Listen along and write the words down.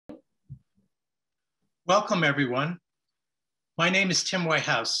Welcome, everyone. My name is Tim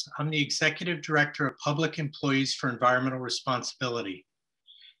Whitehouse. I'm the Executive Director of Public Employees for Environmental Responsibility.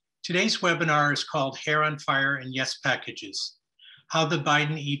 Today's webinar is called Hair on Fire and Yes Packages, How the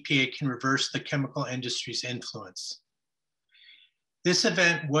Biden EPA Can Reverse the Chemical Industry's Influence. This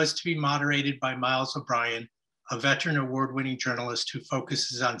event was to be moderated by Miles O'Brien, a veteran award-winning journalist who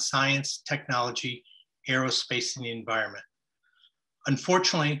focuses on science, technology, aerospace, and the environment.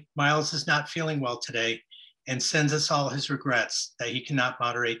 Unfortunately, Miles is not feeling well today and sends us all his regrets that he cannot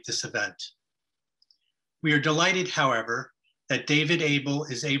moderate this event. We are delighted, however, that David Abel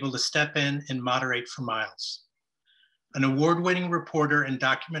is able to step in and moderate for Miles. An award-winning reporter and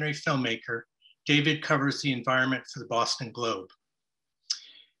documentary filmmaker, David covers the environment for the Boston Globe.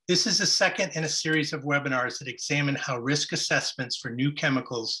 This is the second in a series of webinars that examine how risk assessments for new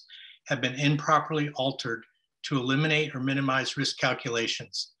chemicals have been improperly altered to eliminate or minimize risk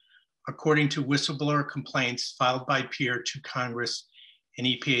calculations, according to whistleblower complaints filed by PEER to Congress and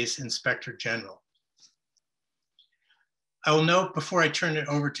EPA's Inspector General. I will note before I turn it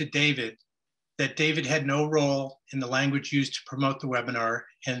over to David that David had no role in the language used to promote the webinar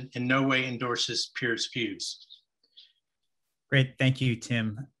and in no way endorses PEER's views. Great, thank you,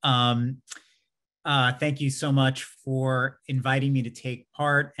 Tim. Thank you so much for inviting me to take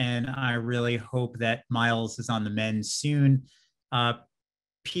part, and I really hope that Miles is on the mend soon.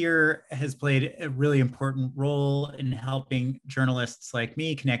 PEER has played a really important role in helping journalists like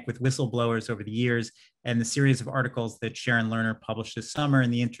me connect with whistleblowers over the years, and the series of articles that Sharon Lerner published this summer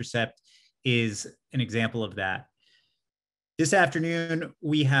in The Intercept is an example of that. This afternoon,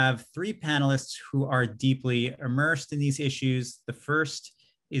 we have three panelists who are deeply immersed in these issues. The first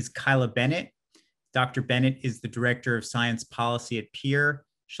is Kyla Bennett. Dr. Bennett is the Director of Science Policy at PEER.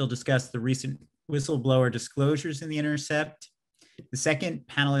 She'll discuss the recent whistleblower disclosures in The Intercept. The second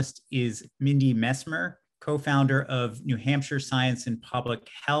panelist is Mindy Messmer, co-founder of New Hampshire Science and Public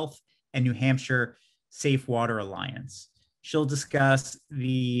Health and New Hampshire Safe Water Alliance. She'll discuss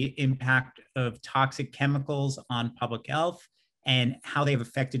the impact of toxic chemicals on public health and how they have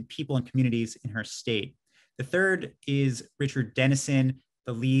affected people and communities in her state. The third is Richard Dennison,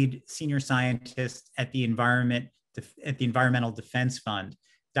 the lead senior scientist at the Environmental Defense Fund.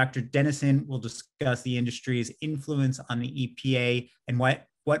 Dr. Dennison will discuss the industry's influence on the EPA and what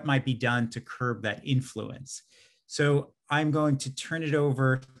might be done to curb that influence. So I'm going to turn it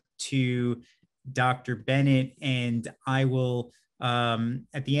over to Dr. Bennett, and I will,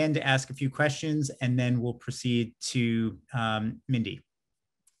 at the end, ask a few questions, and then we'll proceed to Mindy.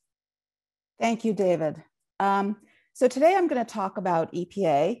 Thank you, David. So today I'm going to talk about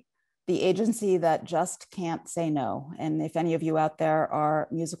EPA, the agency that just can't say no. And if any of you out there are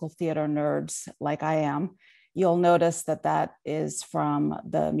musical theater nerds like I am, you'll notice that that is from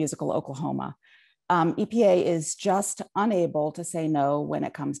the musical Oklahoma. EPA is just unable to say no when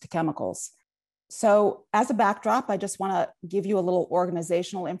it comes to chemicals. So as a backdrop, I just want to give you a little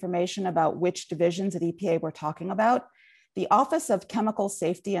organizational information about which divisions at EPA we're talking about. The Office of Chemical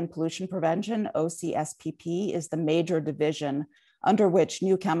Safety and Pollution Prevention, OCSPP, is the major division under which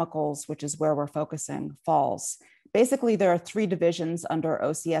new chemicals, which is where we're focusing, falls. Basically, there are three divisions under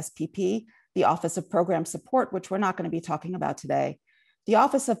OCSPP: the Office of Program Support, which we're not going to be talking about today, the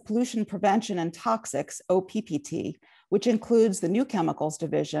Office of Pollution Prevention and Toxics, OPPT, which includes the New Chemicals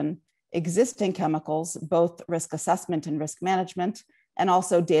Division, existing chemicals, both risk assessment and risk management, and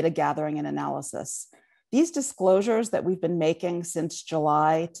also data gathering and analysis. These disclosures that we've been making since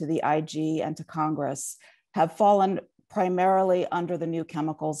July to the IG and to Congress have fallen primarily under the New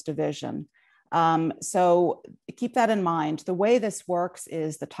Chemicals Division. So keep that in mind. The way this works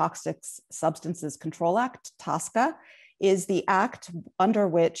is the Toxic Substances Control Act, TSCA, is the act under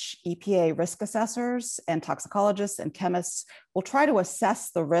which EPA risk assessors and toxicologists and chemists will try to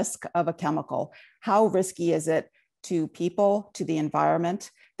assess the risk of a chemical. How risky is it to people, to the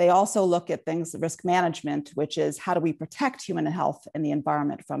environment? They also look at things, risk management, which is how do we protect human health and the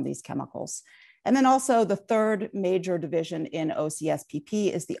environment from these chemicals? And then also the third major division in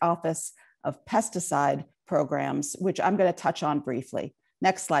OCSPP is the Office of Pesticide Programs, which I'm going to touch on briefly.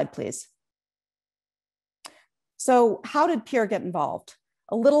 Next slide, please. So how did PEER get involved?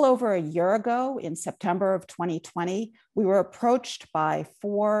 A little over a year ago, in September of 2020, we were approached by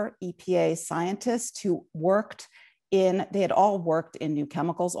 4 EPA scientists who they had all worked in new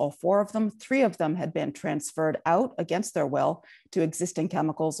chemicals, all 4 of them. 3 of them had been transferred out against their will to existing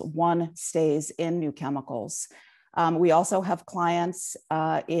chemicals. 1 stays in new chemicals. We also have clients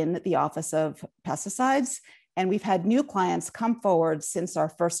in the Office of Pesticides, and we've had new clients come forward since our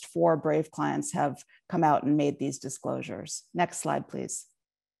first 4 brave clients have come out and made these disclosures. Next slide, please.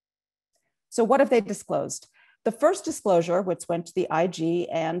 So what have they disclosed? The first disclosure, which went to the IG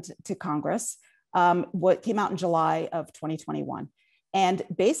and to Congress, what came out in July of 2021. And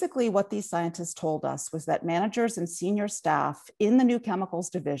basically what these scientists told us was that managers and senior staff in the new chemicals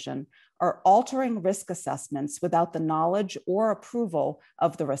division are altering risk assessments without the knowledge or approval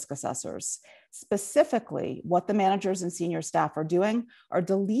of the risk assessors. Specifically, what the managers and senior staff are doing are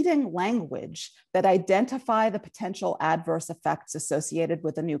deleting language that identify the potential adverse effects associated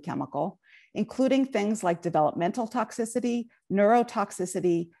with a new chemical, including things like developmental toxicity,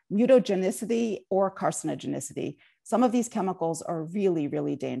 neurotoxicity, mutagenicity, or carcinogenicity. Some of these chemicals are really,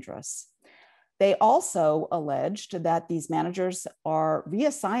 really dangerous. They also alleged that these managers are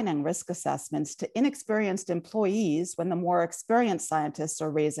reassigning risk assessments to inexperienced employees when the more experienced scientists are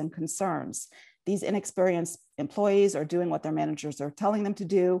raising concerns. These inexperienced employees are doing what their managers are telling them to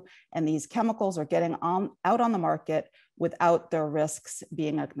do, and these chemicals are getting out on the market without their risks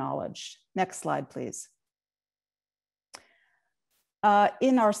being acknowledged. Next slide, please.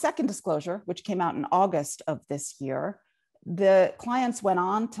 In our second disclosure, which came out in August of this year, the clients went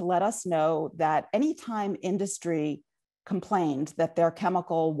on to let us know that anytime industry complained that their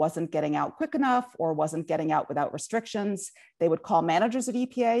chemical wasn't getting out quick enough or wasn't getting out without restrictions, they would call managers at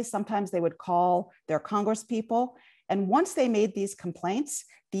EPA. Sometimes they would call their Congress people. And once they made these complaints,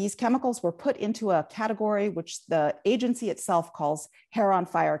 these chemicals were put into a category which the agency itself calls hair on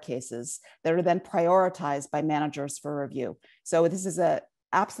fire cases that are then prioritized by managers for review. So this is an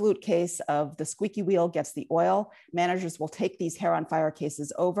absolute case of the squeaky wheel gets the oil. Managers will take these hair on fire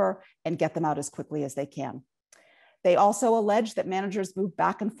cases over and get them out as quickly as they can. They also allege that managers move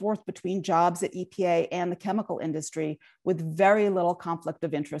back and forth between jobs at EPA and the chemical industry with very little conflict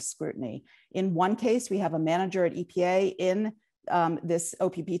of interest scrutiny. In one case, we have a manager at EPA in this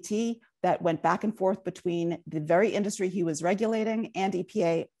OPPT that went back and forth between the very industry he was regulating and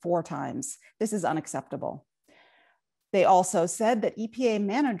EPA 4 times. This is unacceptable. They also said that EPA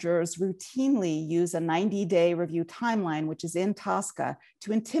managers routinely use a 90-day review timeline, which is in TSCA,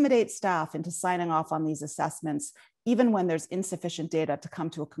 to intimidate staff into signing off on these assessments, even when there's insufficient data to come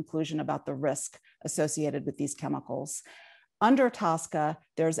to a conclusion about the risk associated with these chemicals. Under TSCA,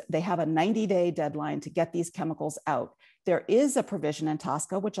 they have a 90-day deadline to get these chemicals out. There is a provision in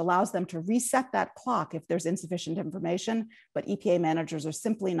TSCA which allows them to reset that clock if there's insufficient information, but EPA managers are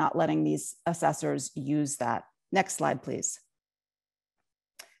simply not letting these assessors use that. Next slide, please.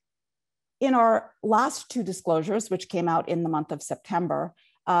 In our last 2 disclosures, which came out in the month of September,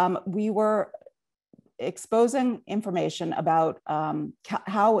 we were exposing information about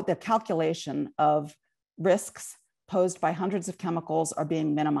how the calculation of risks posed by hundreds of chemicals are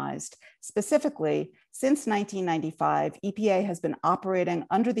being minimized. Specifically, since 1995, EPA has been operating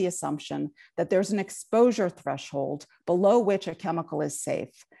under the assumption that there's an exposure threshold below which a chemical is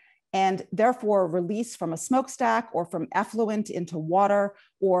safe. And therefore, release from a smokestack or from effluent into water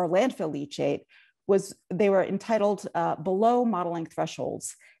or landfill leachate they were entitled below modeling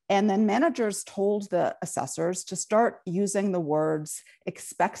thresholds. And then managers told the assessors to start using the words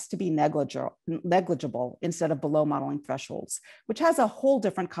expects to be negligible instead of below modeling thresholds, which has a whole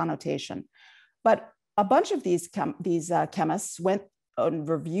different connotation. But a bunch of these chemists went and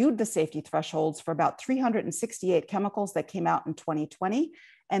reviewed the safety thresholds for about 368 chemicals that came out in 2020.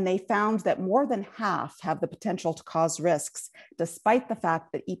 And they found that more than half have the potential to cause risks, despite the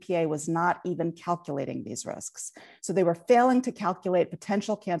fact that EPA was not even calculating these risks. So they were failing to calculate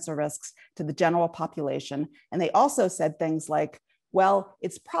potential cancer risks to the general population. And they also said things like, well,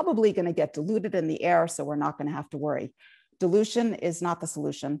 it's probably going to get diluted in the air, so we're not going to have to worry. Dilution is not the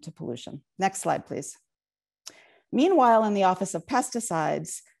solution to pollution. Next slide, please. Meanwhile, in the Office of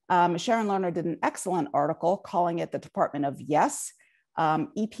Pesticides, Sharon Lerner did an excellent article calling it the Department of Yes.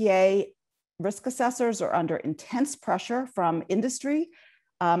 EPA risk assessors are under intense pressure from industry.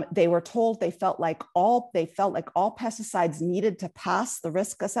 They were told they felt like all pesticides needed to pass the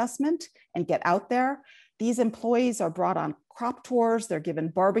risk assessment and get out there. These employees are brought on crop tours, they're given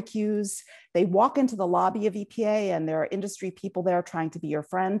barbecues, they walk into the lobby of EPA and there are industry people there trying to be your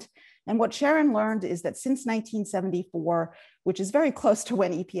friend. And what Sharon learned is that since 1974, which is very close to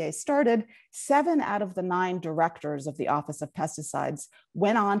when EPA started, 7 out of the 9 directors of the Office of Pesticides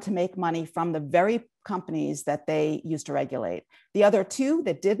went on to make money from the very companies that they used to regulate. The other 2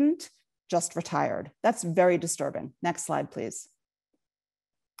 that didn't just retired. That's very disturbing. Next slide, please.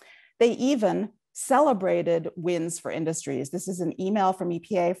 They even celebrated wins for industries. This is an email from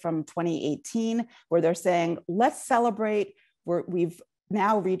EPA from 2018 where they're saying, let's celebrate. We've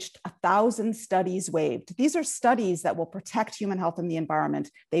now reached 1,000 studies waived. These are studies that will protect human health and the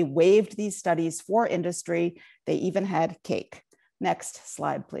environment. They waived these studies for industry. They even had cake. Next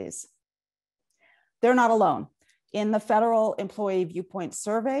slide, please. they're not alone. In the Federal Employee Viewpoint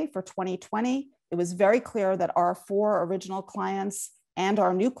Survey for 2020, it was very clear that our 4 original clients and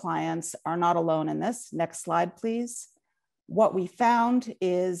our new clients are not alone in this. Next slide, please. What we found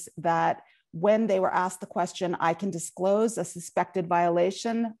is that when they were asked the question, I can disclose a suspected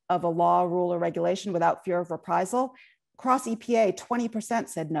violation of a law, rule, or regulation without fear of reprisal, across EPA, 20%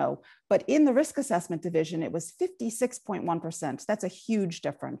 said no. But in the risk assessment division, it was 56.1%. That's a huge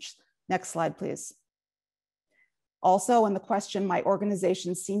difference. Next slide, please. Also, in the question, my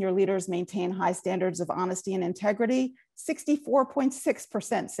organization's senior leaders maintain high standards of honesty and integrity,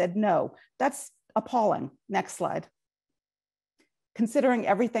 64.6% said no. That's appalling. Next slide. Considering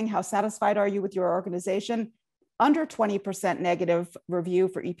everything, how satisfied are you with your organization? Under 20% negative review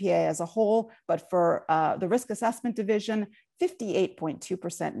for EPA as a whole, but for the risk assessment division,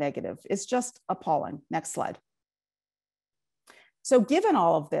 58.2% negative. It's just appalling. Next slide. So given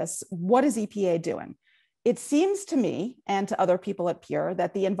all of this, what is EPA doing? It seems to me and to other people at Peer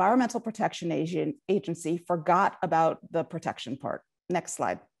that the Environmental Protection Agency forgot about the protection part. Next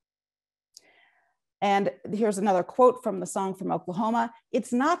slide. And here's another quote from the song from Oklahoma.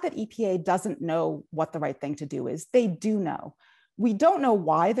 It's not that EPA doesn't know what the right thing to do is. They do know. We don't know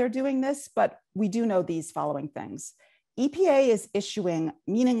why they're doing this, but we do know these following things. EPA is issuing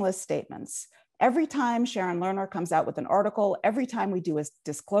meaningless statements. Every time Sharon Lerner comes out with an article, every time we do a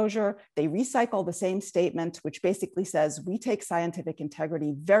disclosure, they recycle the same statement, which basically says, we take scientific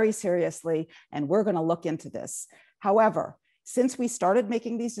integrity very seriously, and we're going to look into this. However, since we started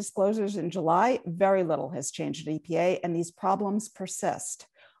making these disclosures in July, very little has changed at EPA, and these problems persist.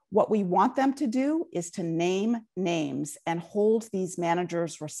 What we want them to do is to name names and hold these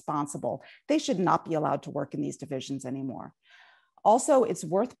managers responsible. They should not be allowed to work in these divisions anymore. Also, it's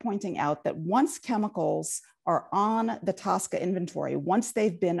worth pointing out that once chemicals are on the TSCA inventory, once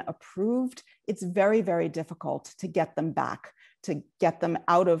they've been approved, it's very, very difficult to get them back, to get them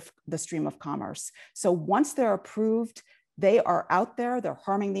out of the stream of commerce. So once they're approved, they are out there, they're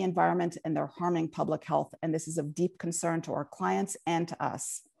harming the environment, and they're harming public health. And this is of deep concern to our clients and to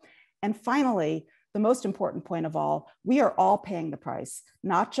us. And finally, the most important point of all, we are all paying the price,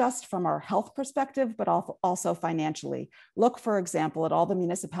 not just from our health perspective, but also financially. Look, for example, at all the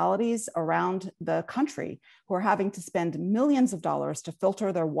municipalities around the country who are having to spend millions of dollars to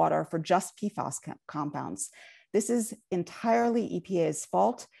filter their water for just PFAS compounds. This is entirely EPA's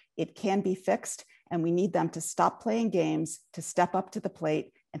fault. It can be fixed, and we need them to stop playing games, to step up to the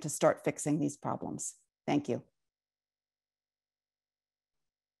plate, and to start fixing these problems. Thank you.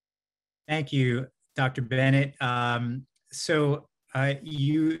 Thank you, Dr. Bennett.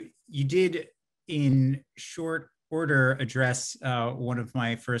 You did, in short order, address one of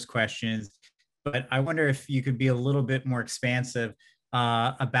my first questions, but I wonder if you could be a little bit more expansive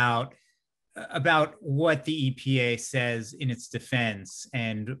about what the EPA says in its defense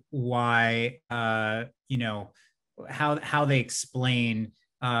and why, how they explain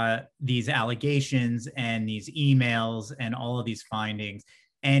these allegations and these emails and all of these findings.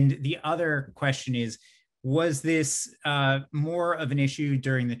 And the other question is, was this more of an issue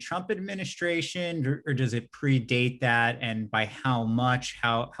during the Trump administration, or does it predate that? And by how much?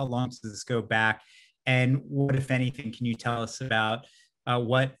 How long does this go back? And what, if anything, can you tell us about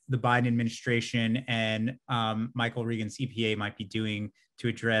what the Biden administration and Michael Regan's EPA might be doing to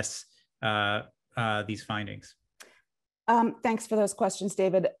address these findings? Thanks for those questions,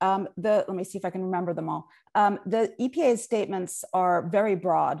 David. Let me see if I can remember them all. The EPA's statements are very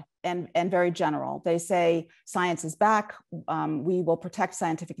broad and very general. They say science is back. We will protect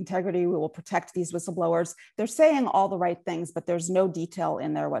scientific integrity. We will protect these whistleblowers. They're saying all the right things, but there's no detail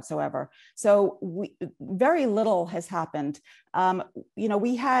in there whatsoever. So very little has happened. We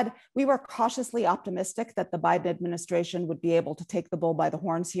were cautiously optimistic that the Biden administration would be able to take the bull by the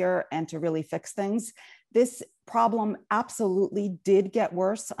horns here and to really fix things. This problem absolutely did get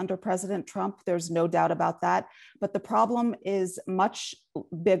worse under President Trump. There's no doubt about that. But the problem is much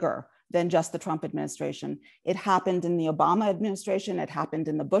bigger than just the Trump administration. It happened in the Obama administration. It happened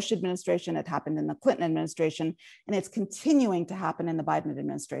in the Bush administration. It happened in the Clinton administration. And it's continuing to happen in the Biden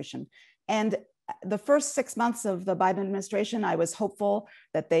administration. And the first 6 months of the Biden administration, I was hopeful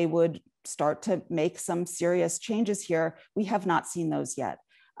that they would start to make some serious changes here. We have not seen those yet.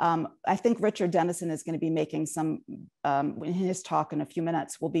 I think Richard Dennison is going to be making some, in his talk in a few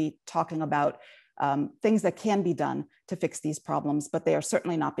minutes, we'll be talking about things that can be done to fix these problems, but they are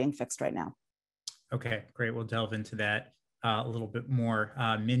certainly not being fixed right now. Okay, great. We'll delve into that a little bit more.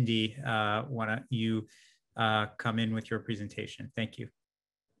 Mindy, why don't you come in with your presentation? Thank you.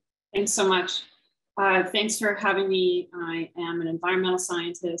 Thanks so much. Thanks for having me. I am an environmental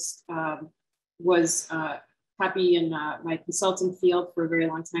scientist was happy in my consulting field for a very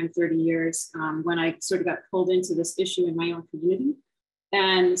long time, 30 years, when I sort of got pulled into this issue in my own community.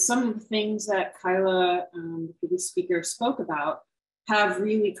 And some of the things that Kyla, the previous speaker, spoke about have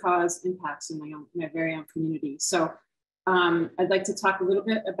really caused impacts in my very own community. So I'd like to talk a little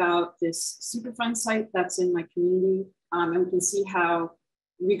bit about this Superfund site that's in my community. And we can see how,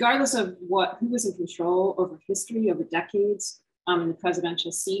 regardless of who was in control over history, over decades in the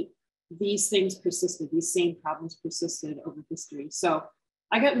presidential seat, these things persisted, these same problems persisted over history. So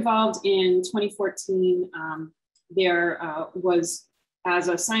I got involved in 2014. There was, as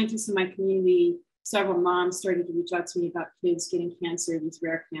a scientist in my community, several moms started to reach out to me about kids getting cancer, these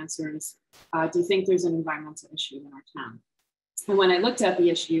rare cancers. Do you think there's an environmental issue in our town? And when I looked at the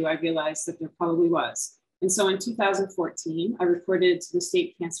issue, I realized that there probably was. And so in 2014, I reported to the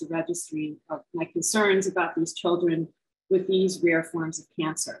state cancer registry of my concerns about these children with these rare forms of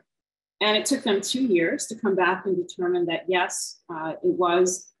cancer. And it took them 2 years to come back and determine that, yes, it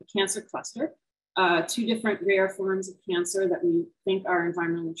was a cancer cluster. 2 different rare forms of cancer that we think are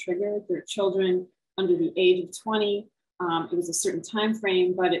environmentally triggered. They're children under the age of 20. It was a certain time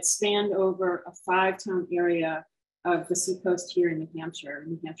frame, but it spanned over a 5-town area of the seacoast here in New Hampshire.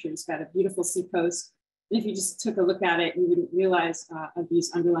 New Hampshire has got a beautiful seacoast. And if you just took a look at it, you wouldn't realize of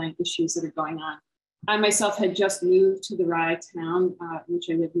these underlying issues that are going on. I myself had just moved to the Rye town, which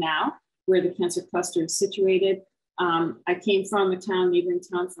I live now, where the cancer cluster is situated. I came from a neighboring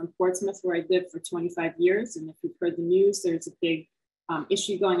town from Portsmouth, where I lived for 25 years. And if you've heard the news, there's a big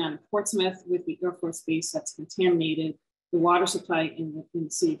issue going on in Portsmouth with the Air Force Base that's contaminated the water supply in the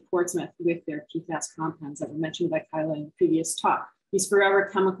city of Portsmouth with their PFAS compounds that were mentioned by Kyla in the previous talk. These forever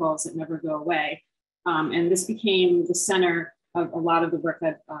chemicals that never go away. And this became the center of a lot of the work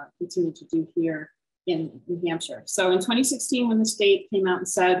I've continued to do here in New Hampshire. So in 2016, when the state came out and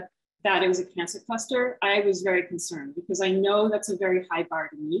said that it was a cancer cluster, I was very concerned because I know that's a very high bar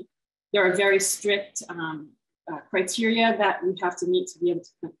to meet. There are very strict criteria that we have to meet to be able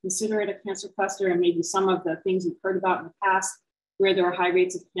to consider it a cancer cluster, and maybe some of the things you've heard about in the past where there are high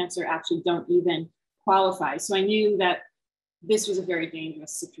rates of cancer actually don't even qualify. So I knew that this was a very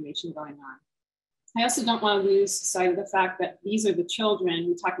dangerous situation going on. I also don't want to lose sight of the fact that these are the children.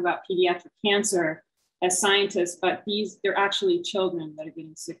 We talk about pediatric cancer as scientists, but they're actually children that are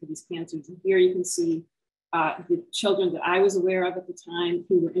getting sick of these cancers. And here you can see the children that I was aware of at the time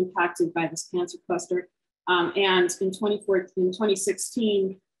who were impacted by this cancer cluster. And in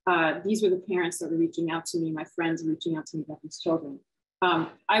 2016, these were the parents that were reaching out to me, my friends were reaching out to me about these children.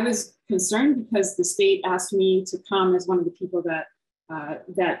 I was concerned because the state asked me to come as one of the people that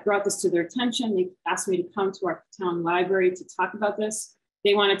brought this to their attention. They asked me to come to our town library to talk about this.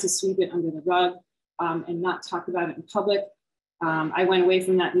 They wanted to sweep it under the rug and not talk about it in public. I went away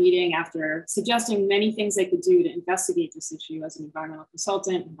from that meeting after suggesting many things they could do to investigate this issue as an environmental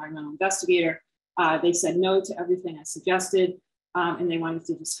consultant, environmental investigator. They said no to everything I suggested, and they wanted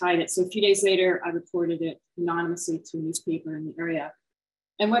to just hide it. So a few days later, I reported it anonymously to a newspaper in the area.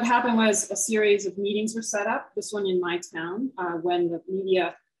 And what happened was a series of meetings were set up, this one in my town. When the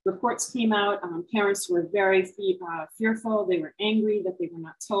media reports came out, parents were very fearful. They were angry that they were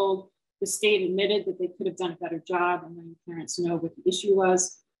not told. The state admitted that they could have done a better job and letting parents know what the issue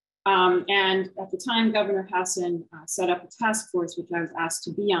was. And at the time, Governor Hassan set up a task force, which I was asked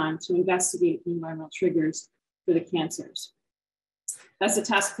to be on, to investigate the environmental triggers for the cancers. As the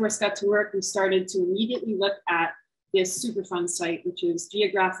task force got to work, we started to immediately look at this Superfund site, which is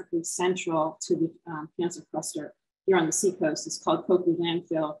geographically central to the cancer cluster here on the seacoast. It's called Coakley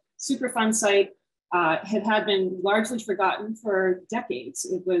Landfill. Superfund site had been largely forgotten for decades.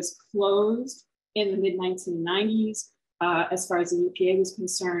 It was closed in the mid-1990s as far as the EPA was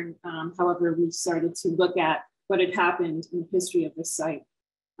concerned. However, we started to look at what had happened in the history of this site.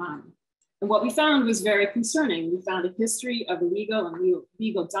 And what we found was very concerning. We found a history of illegal and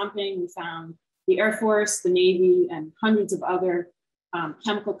legal dumping. We found the Air Force, the Navy, and hundreds of other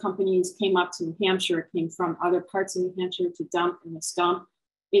chemical companies came up to New Hampshire, came from other parts of New Hampshire to dump in this dump.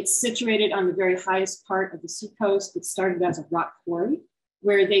 It's situated on the very highest part of the seacoast. It started as a rock quarry,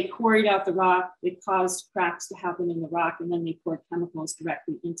 where they quarried out the rock, they caused cracks to happen in the rock, and then they poured chemicals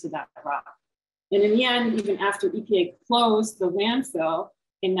directly into that rock. And in the end, even after EPA closed the landfill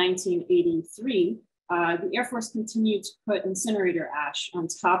in 1983, the Air Force continued to put incinerator ash on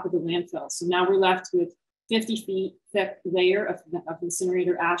top of the landfill. So now we're left with 50 feet thick layer of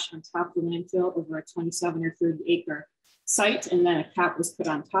incinerator ash on top of the landfill over a 27 or 30 acre site. And then a cap was put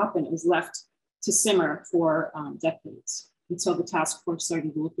on top and it was left to simmer for decades until the task force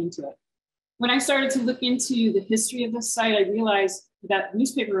started to look into it. When I started to look into the history of this site, I realized that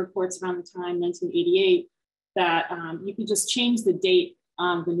newspaper reports around the time, 1988, that you could just change the date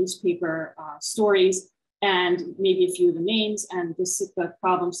on the newspaper stories and maybe a few of the names, and the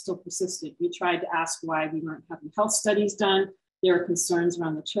problem still persisted. We tried to ask why we weren't having health studies done. There were concerns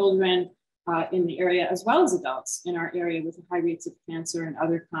around the children in the area, as well as adults in our area with high rates of cancer and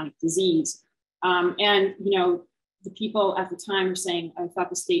other chronic disease. And, you know, the people at the time were saying, I thought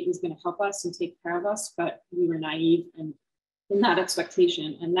the state was going to help us and take care of us, but we were naive and in that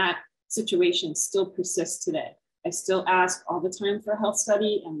expectation. And that situation still persists today. I still ask all the time for a health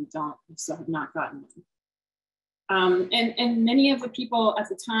study, and we still have not gotten one. And many of the people at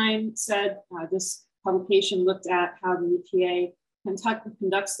the time said this publication looked at how the EPA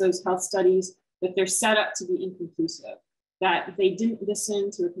conducts those health studies, but they're set up to be inconclusive, that they didn't listen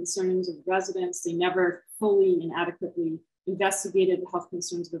to the concerns of the residents. They never fully and adequately investigated the health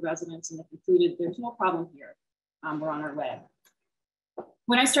concerns of the residents, and they concluded there's no problem here. We're on our way.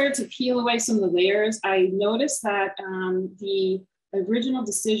 When I started to peel away some of the layers, I noticed that the original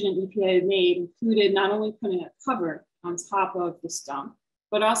decision EPA made included not only putting a cover on top of this dump,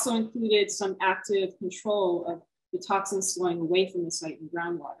 but also included some active control of the toxins flowing away from the site in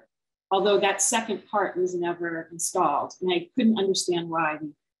groundwater. Although that second part was never installed, and I couldn't understand why.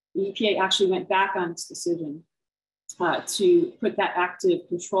 The EPA actually went back on its decision to put that active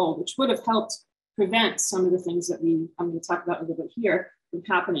control, which would have helped prevent some of the things that I'm going to talk about a little bit here from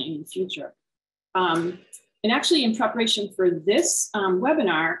happening in the future. And actually, in preparation for this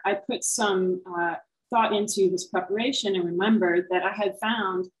webinar, I put some thought into this preparation and remembered that I had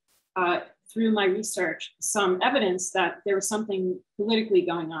found through my research some evidence that there was something politically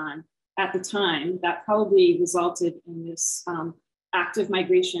going on at the time that probably resulted in this active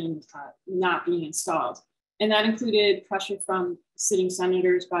migration not being installed. And that included pressure from sitting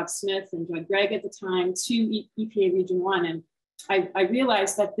senators Bob Smith and Doug Gregg at the time to EPA Region 1. And I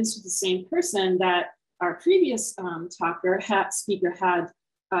realized that this was the same person that our previous speaker had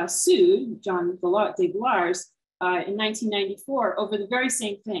sued, Dave Villars, in 1994 over the very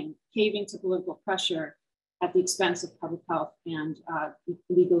same thing, caving to political pressure at the expense of public health and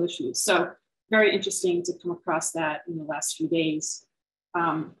legal issues. So very interesting to come across that in the last few days.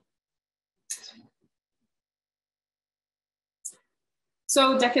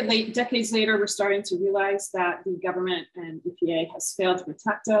 So decades later, we're starting to realize that the government and EPA has failed to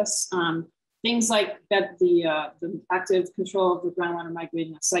protect us. Things like that the active control of the groundwater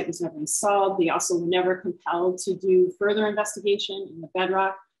migrating off site was never installed. They also were never compelled to do further investigation in the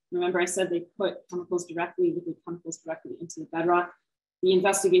bedrock. Remember, I said they put liquid chemicals directly into the bedrock. The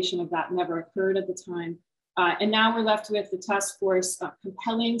investigation of that never occurred at the time. And now we're left with the task force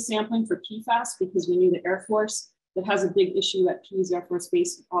compelling sampling for PFAS because we knew the Air Force that has a big issue at Pease Air Force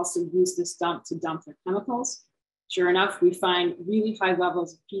Base also used this dump to dump their chemicals. Sure enough, we find really high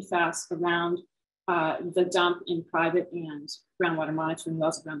levels of PFAS around the dump in private and groundwater monitoring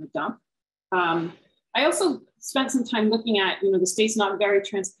wells around the dump. I also spent some time looking at, the state's not very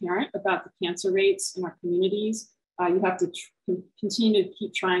transparent about the cancer rates in our communities. You have to continue to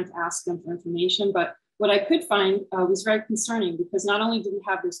keep trying to ask them for information. But what I could find was very concerning because not only do we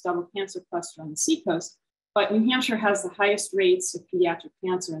have this double cancer cluster on the seacoast, but New Hampshire has the highest rates of pediatric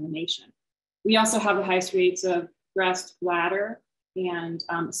cancer in the nation. We also have the highest rates of breast, bladder, and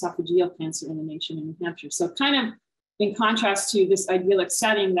esophageal cancer in the nation in New Hampshire. So kind of in contrast to this idyllic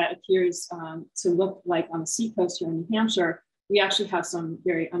setting that appears to look like on the seacoast here in New Hampshire, we actually have some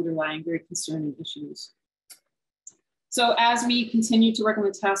very underlying, very concerning issues. So as we continued to work on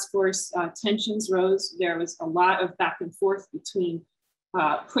the task force, tensions rose. There was a lot of back and forth between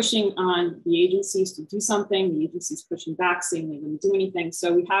pushing on the agencies to do something, the agencies pushing back, saying they wouldn't do anything.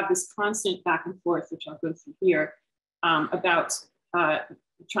 So we have this constant back and forth, which I'll go through here, about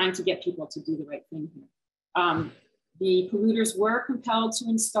trying to get people to do the right thing here. The polluters were compelled to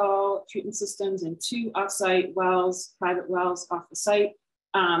install treatment systems in 2 offsite wells, private wells off the site,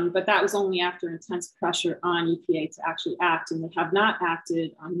 but that was only after intense pressure on EPA to actually act, and they have not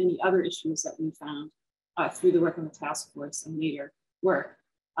acted on many other issues that we found through the work on the task force and later work.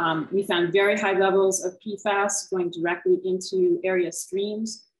 We found very high levels of PFAS going directly into area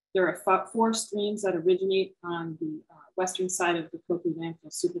streams. There are 4 streams that originate on the western side of the Copley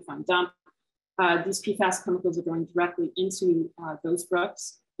Landfill Superfund dump. These PFAS chemicals are going directly into those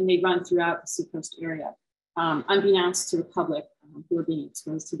brooks, and they run throughout the seacoast area, unbeknownst to the public who are being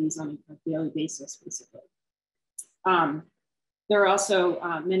exposed to these on a daily basis, basically. There are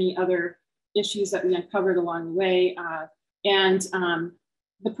also many other issues that we uncovered along the way.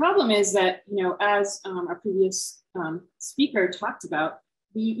 The problem is that, as our previous speaker talked about,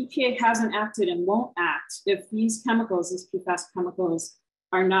 the EPA hasn't acted and won't act if these chemicals, these PFAS chemicals,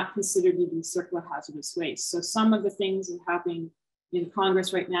 are not considered to be circular hazardous waste. So some of the things that are happening in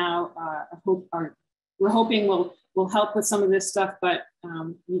Congress right now, we're hoping will help with some of this stuff, but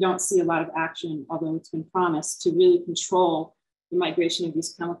we don't see a lot of action, although it's been promised, to really control the migration of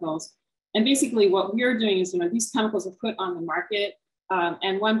these chemicals. And basically what we're doing is, these chemicals are put on the market,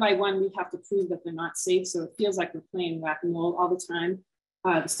 and one by one, we have to prove that they're not safe. So it feels like we're playing whack-a-mole all the time.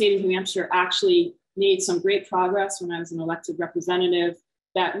 The state of New Hampshire actually made some great progress when I was an elected representative,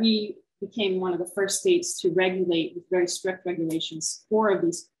 that we became one of the first states to regulate with very strict regulations 4 of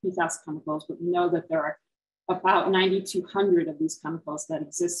these PFAS chemicals, but we know that there are about 9,200 of these chemicals that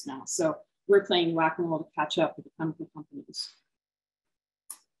exist now. So we're playing whack-a-mole to catch up with the chemical companies.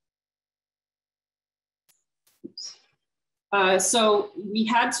 So we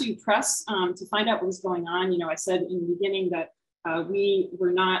had to press to find out what was going on. I said in the beginning that we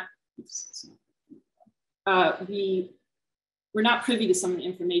were not privy to some of the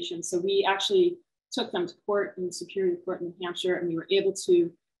information. So we actually took them to court in Superior Court in New Hampshire, and we were able to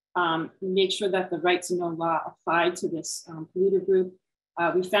make sure that the right to know law applied to this polluter group.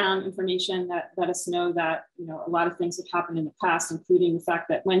 We found information that let us know that a lot of things have happened in the past, including the fact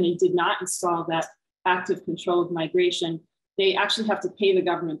that when they did not install that active control of migration, they actually have to pay the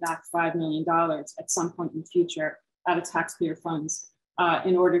government back $5 million at some point in the future out of taxpayer funds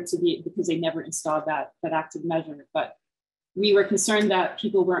in order to because they never installed that active measure. But we were concerned that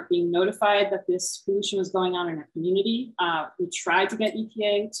people weren't being notified that this pollution was going on in our community. We tried to get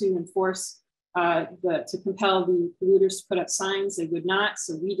EPA to enforce, to compel the polluters to put up signs. They would not,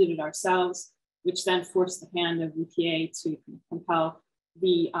 so we did it ourselves, which then forced the hand of EPA to compel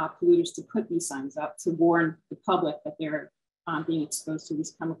the polluters to put these signs up to warn the public that they're being exposed to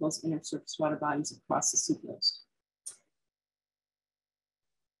these chemicals in our surface water bodies across the seacoast.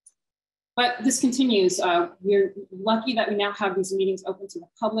 But this continues. We're lucky that we now have these meetings open to the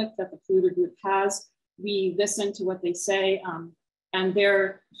public that the polluter group has. We listen to what they say, and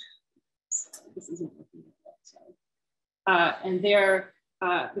the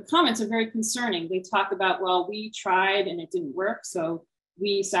comments are very concerning. They talk about, well, we tried and it didn't work, so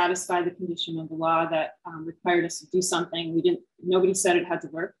we satisfied the condition of the law that required us to do something. Nobody said it had to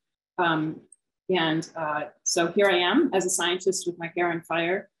work. So here I am as a scientist with my hair on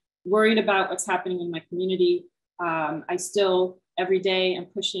fire, worried about what's happening in my community. I still, every day, am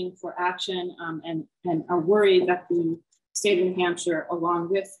pushing for action and are worried that the state of New Hampshire, along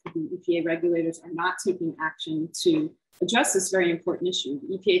with the EPA regulators, are not taking action to address this very important issue.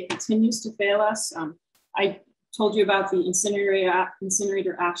 The EPA continues to fail us. I told you about the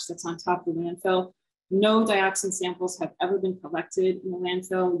incinerator ash that's on top of the landfill. No dioxin samples have ever been collected in the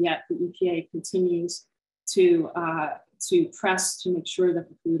landfill, yet the EPA continues to press to make sure that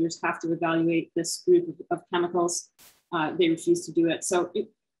the polluters have to evaluate this group of chemicals. They refuse to do it. So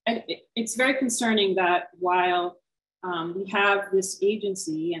it's very concerning that while we have this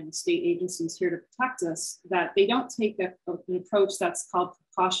agency and the state agencies here to protect us, that they don't take an approach that's called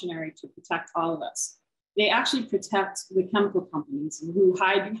precautionary to protect all of us. They actually protect the chemical companies who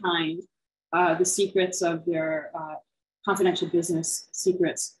hide behind the secrets of their confidential business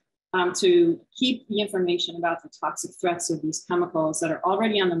secrets to keep the information about the toxic threats of these chemicals that are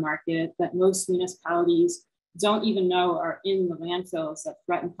already on the market, that most municipalities don't even know are in the landfills that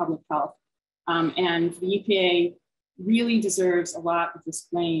threaten public health. And the EPA really deserves a lot of this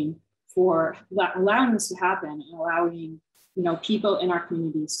blame for allowing this to happen and allowing people in our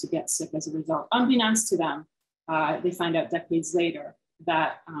communities to get sick as a result. Unbeknownst to them, they find out decades later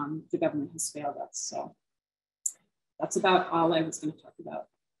that the government has failed us. So that's about all I was going to talk about.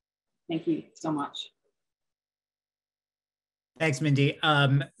 Thank you so much. Thanks, Mindy.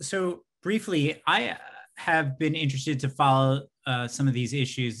 So briefly, I have been interested to follow some of these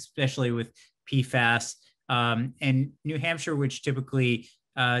issues, especially with PFAS. And New Hampshire, which typically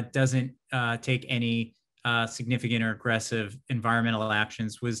doesn't take any significant or aggressive environmental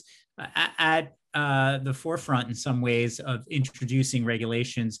actions, was at the forefront in some ways of introducing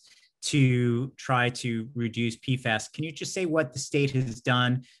regulations to try to reduce PFAS. Can you just say what the state has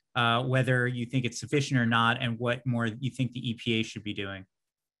done, whether you think it's sufficient or not, and what more you think the EPA should be doing?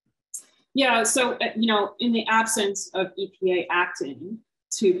 Yeah, so, in the absence of EPA acting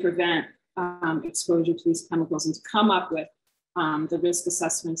to prevent exposure to these chemicals and to come up with the risk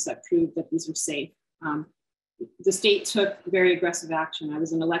assessments that prove that these are safe, the state took very aggressive action. I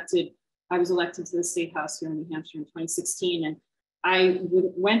was elected to the State House here in New Hampshire in 2016, and I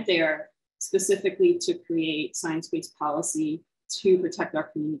went there specifically to create science-based policy to protect our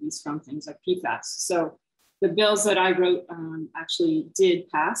communities from things like PFAS. So The bills that I wrote actually did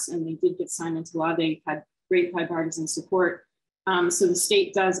pass, and they did get signed into law. They had great bipartisan support. So the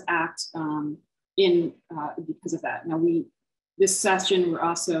state does act because of that. Now, this session, we're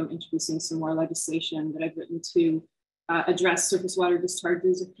also introducing some more legislation that I've written to address surface water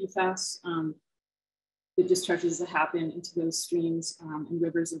discharges of PFAS, the discharges that happen into those streams and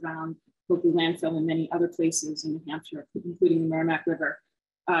rivers around Hopi landfill and many other places in New Hampshire, including the Merrimack River.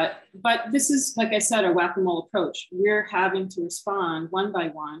 But this is, like I said, a whack-a-mole approach. We're having to respond one by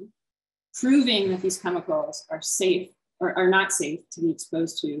one, proving that these chemicals are safe or are not safe to be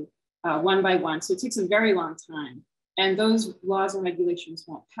exposed to one by one. So it takes a very long time. And those laws and regulations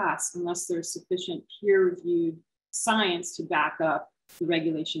won't pass unless there's sufficient peer-reviewed science to back up the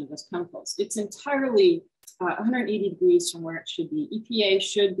regulation of those chemicals. It's entirely 180 degrees from where it should be. EPA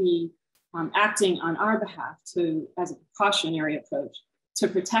should be acting on our behalf as a precautionary approach to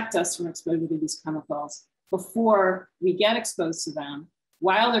protect us from exposure to these chemicals before we get exposed to them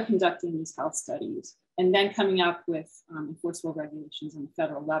while they're conducting these health studies, and then coming up with enforceable regulations on the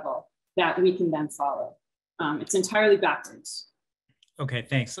federal level that we can then follow. It's entirely backwards. Okay,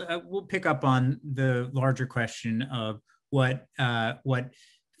 thanks. We'll pick up on the larger question of what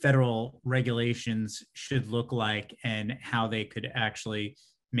federal regulations should look like and how they could actually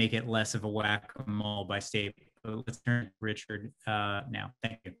make it less of a whack-a-mole by state. But let's turn to Richard now.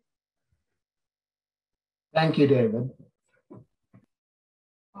 Thank you. Thank you, David.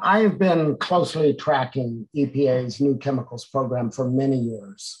 I have been closely tracking EPA's new chemicals program for many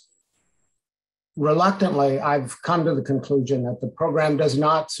years. Reluctantly, I've come to the conclusion that the program does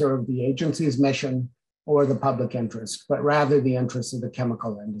not serve the agency's mission or the public interest, but rather the interests of the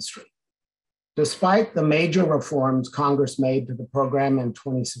chemical industry. Despite the major reforms Congress made to the program in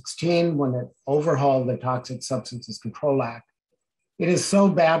 2016 when it overhauled the Toxic Substances Control Act, it is so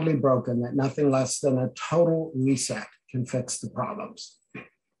badly broken that nothing less than a total reset can fix the problems.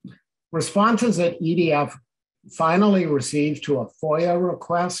 Responses at EDF finally received to a FOIA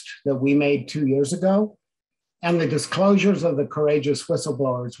request that we made 2 years ago, and the disclosures of the courageous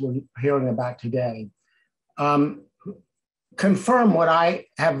whistleblowers we're hearing about today confirm what I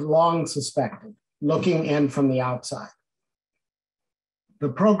have long suspected, looking in from the outside. The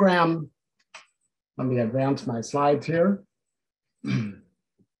program, let me advance my slides here. There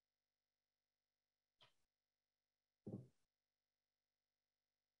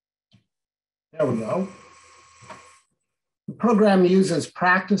we go. The program uses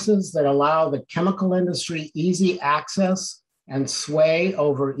practices that allow the chemical industry easy access and sway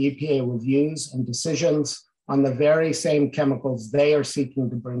over EPA reviews and decisions on the very same chemicals they are seeking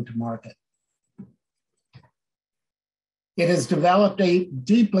to bring to market. It has developed a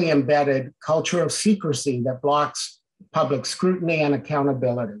deeply embedded culture of secrecy that blocks public scrutiny and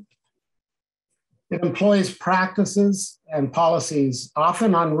accountability. It employs practices and policies,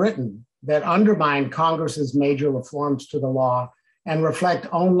 often unwritten, that undermine Congress's major reforms to the law and reflect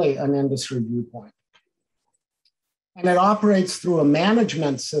only an industry viewpoint. And it operates through a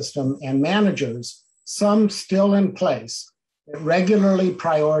management system and managers, some still in place, that regularly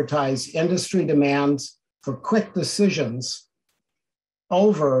prioritize industry demands for quick decisions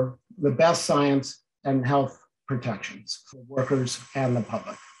over the best science and health protections for workers and the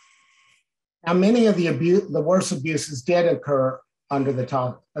public. Now, many of the worst abuses did occur under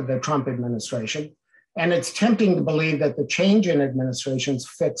the Trump administration, and it's tempting to believe that the change in administrations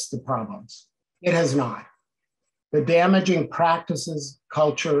fixed the problems. It has not. The damaging practices,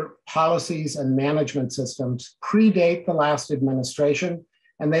 culture, policies, and management systems predate the last administration,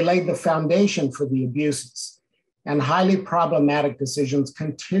 and they laid the foundation for the abuses. And highly problematic decisions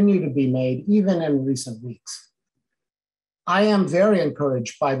continue to be made even in recent weeks. I am very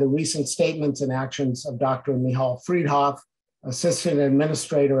encouraged by the recent statements and actions of Dr. Michal Friedhoff, Assistant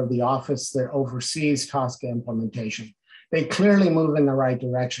Administrator of the office that oversees TSCA implementation. They clearly move in the right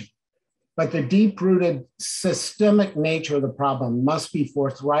direction. But the deep-rooted systemic nature of the problem must be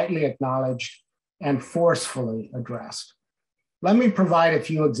forthrightly acknowledged and forcefully addressed. Let me provide a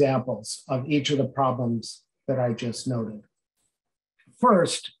few examples of each of the problems that I just noted.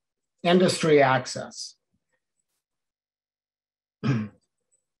 First, industry access.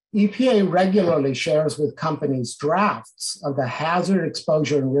 EPA regularly shares with companies drafts of the hazard,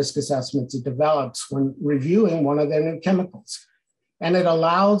 exposure, and risk assessments it develops when reviewing one of their new chemicals. And it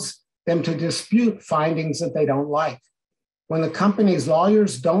allows them to dispute findings that they don't like. When the company's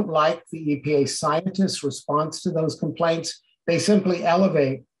lawyers don't like the EPA scientists' response to those complaints, they simply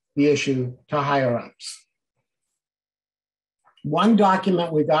elevate the issue to higher ups. One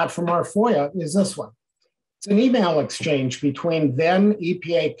document we got from our FOIA is this one. It's an email exchange between then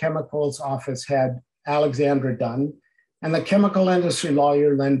EPA Chemicals Office head Alexandra Dunn, and the chemical industry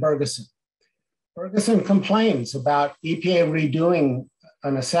lawyer, Lynn Bergeson. Bergeson complains about EPA redoing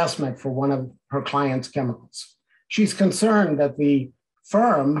an assessment for one of her client's chemicals. She's concerned that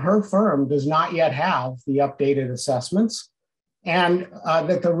her firm does not yet have the updated assessments, and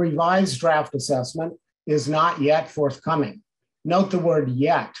that the revised draft assessment is not yet forthcoming. Note the word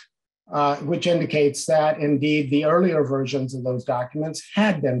yet, which indicates that indeed the earlier versions of those documents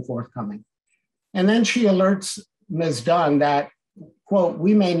had been forthcoming. And then she alerts Ms. Dunn that, quote,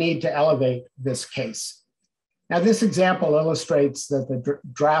 we may need to elevate this case. Now, this example illustrates that the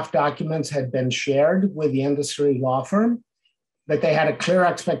draft documents had been shared with the industry law firm, that they had a clear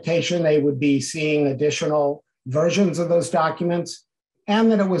expectation they would be seeing additional versions of those documents, and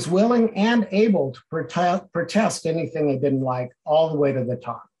that it was willing and able to protest anything they didn't like all the way to the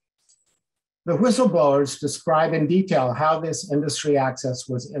top. The whistleblowers describe in detail how this industry access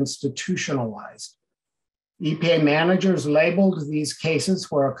was institutionalized. EPA managers labeled these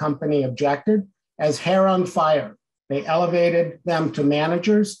cases where a company objected as hair on fire. They elevated them to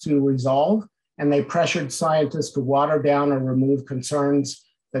managers to resolve, and they pressured scientists to water down or remove concerns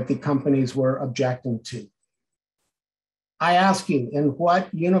that the companies were objecting to. I ask you, in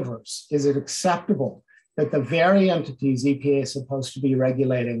what universe is it acceptable that the very entities EPA is supposed to be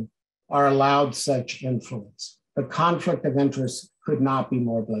regulating are allowed such influence? The conflict of interest could not be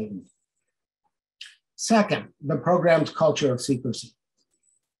more blatant. Second, the program's culture of secrecy.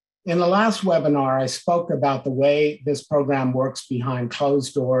 In the last webinar, I spoke about the way this program works behind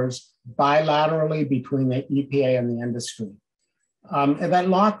closed doors, bilaterally between the EPA and the industry. And that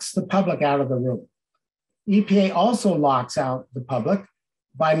locks the public out of the room. EPA also locks out the public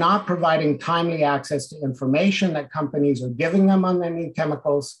by not providing timely access to information that companies are giving them on their new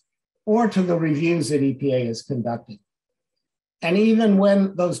chemicals or to the reviews that EPA is conducting. And even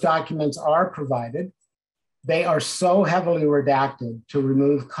when those documents are provided, they are so heavily redacted to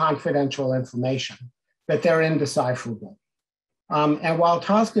remove confidential information that they're indecipherable. And while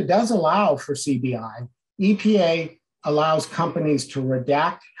TSCA does allow for CBI, EPA allows companies to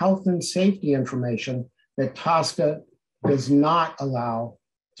redact health and safety information that TSCA does not allow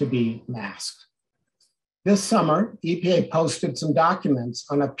to be masked. This summer, EPA posted some documents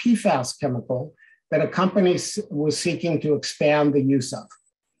on a PFAS chemical that a company was seeking to expand the use of.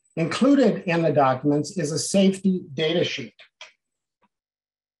 Included in the documents is a safety data sheet.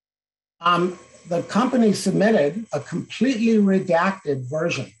 The company submitted a completely redacted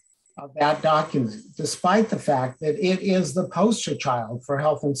version of that document, despite the fact that it is the poster child for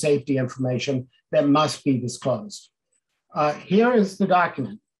health and safety information that must be disclosed. Here is the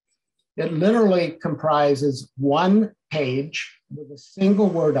document. It literally comprises one page with a single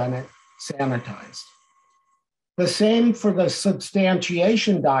word on it, sanitized. The same for the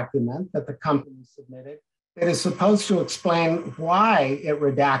substantiation document that the company submitted that is supposed to explain why it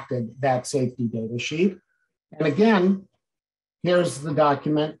redacted that safety data sheet. And again, here's the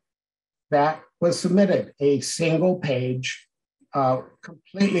document that was submitted, a single page,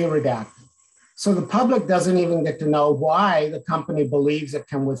 completely redacted. So the public doesn't even get to know why the company believes it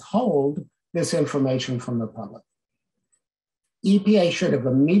can withhold this information from the public. EPA should have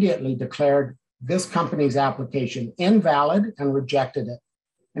immediately declared this company's application invalid and rejected it.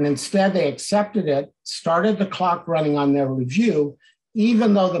 And instead they accepted it, started the clock running on their review,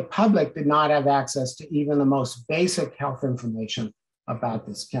 even though the public did not have access to even the most basic health information about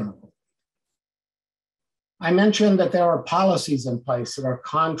this chemical. I mentioned that there are policies in place that are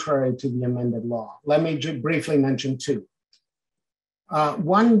contrary to the amended law. Let me briefly mention two.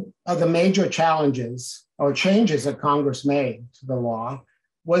 One of the major challenges or changes that Congress made to the law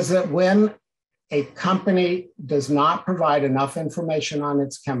was that when a company does not provide enough information on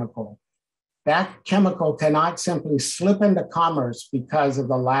its chemical, that chemical cannot simply slip into commerce because of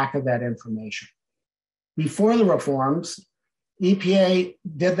the lack of that information. Before the reforms, EPA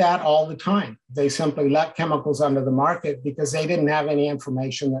did that all the time. They simply let chemicals under the market because they didn't have any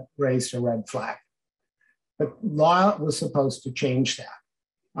information that raised a red flag. The law was supposed to change that.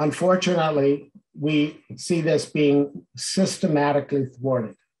 Unfortunately, we see this being systematically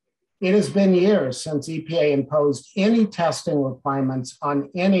thwarted. It has been years since EPA imposed any testing requirements on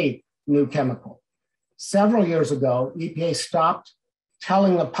any new chemical. Several years ago, EPA stopped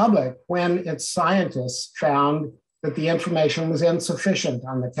telling the public when its scientists found that the information was insufficient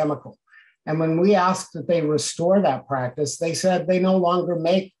on the chemical. And when we asked that they restore that practice, they said they no longer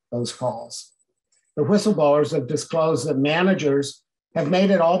make those calls. The whistleblowers have disclosed that managers have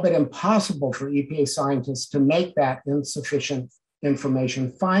made it all but impossible for EPA scientists to make that insufficient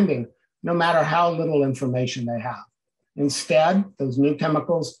information finding, no matter how little information they have. Instead, those new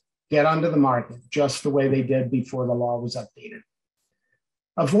chemicals get onto the market just the way they did before the law was updated.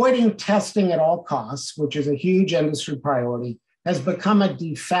 Avoiding testing at all costs, which is a huge industry priority, has become a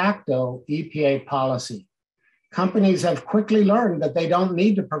de facto EPA policy. Companies have quickly learned that they don't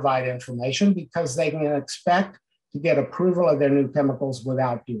need to provide information because they can expect to get approval of their new chemicals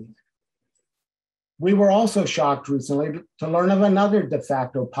without doing it. We were also shocked recently to learn of another de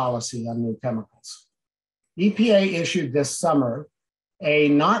facto policy on new chemicals. EPA issued this summer a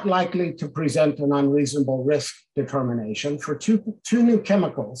not likely to present an unreasonable risk determination for two new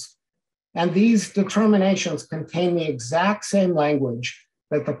chemicals. And these determinations contain the exact same language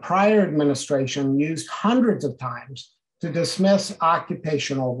that the prior administration used hundreds of times to dismiss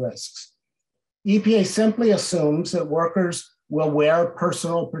occupational risks. EPA simply assumes that workers will wear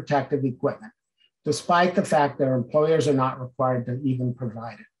personal protective equipment, despite the fact their employers are not required to even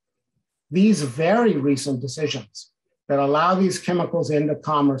provide it. These very recent decisions that allow these chemicals into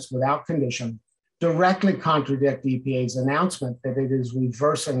commerce without condition directly contradict EPA's announcement that it is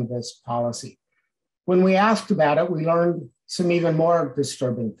reversing this policy. When we asked about it, we learned some even more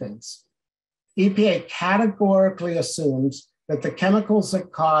disturbing things. EPA categorically assumes that the chemicals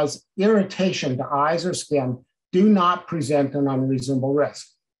that cause irritation to eyes or skin do not present an unreasonable risk.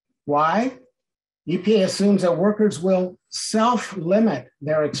 Why? EPA assumes that workers will self-limit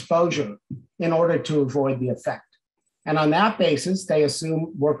their exposure in order to avoid the effect. And on that basis, they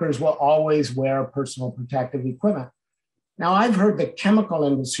assume workers will always wear personal protective equipment. Now, I've heard the chemical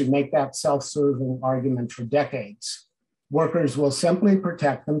industry make that self-serving argument for decades. Workers will simply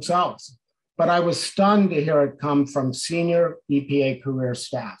protect themselves. But I was stunned to hear it come from senior EPA career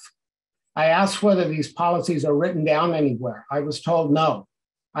staff. I asked whether these policies are written down anywhere. I was told no.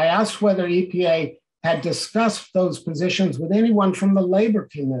 I asked whether EPA had discussed those positions with anyone from the labor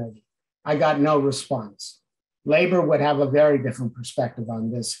community. I got no response. Labor would have a very different perspective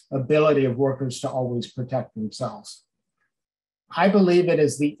on this ability of workers to always protect themselves. I believe it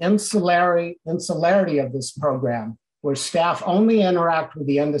is the insularity of this program where staff only interact with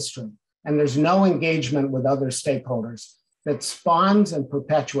the industry and there's no engagement with other stakeholders that spawns and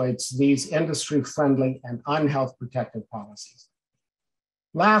perpetuates these industry-friendly and unhealth protective policies.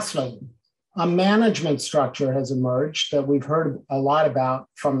 Lastly, a management structure has emerged that we've heard a lot about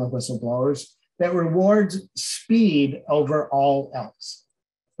from the whistleblowers that rewards speed over all else.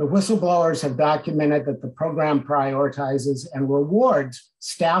 The whistleblowers have documented that the program prioritizes and rewards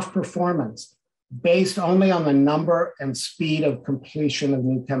staff performance based only on the number and speed of completion of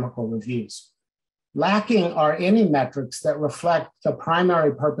new chemical reviews. Lacking are any metrics that reflect the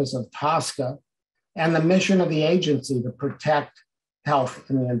primary purpose of TSCA and the mission of the agency to protect health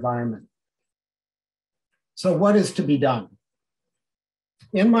in the environment. So what is to be done?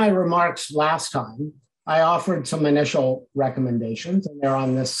 In my remarks last time, I offered some initial recommendations, and they're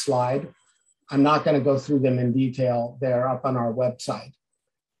on this slide. I'm not going to go through them in detail. They're up on our website.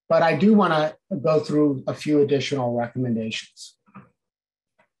 But I do want to go through a few additional recommendations.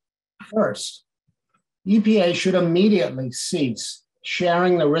 First, EPA should immediately cease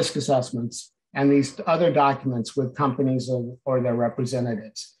sharing the risk assessments and these other documents with companies or their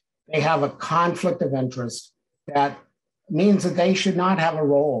representatives. They have a conflict of interest that means that they should not have a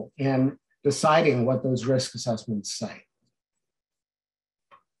role in deciding what those risk assessments say.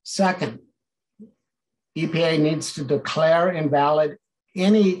 Second, EPA needs to declare invalid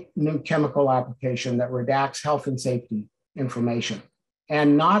any new chemical application that redacts health and safety information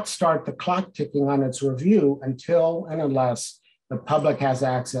and not start the clock ticking on its review until and unless the public has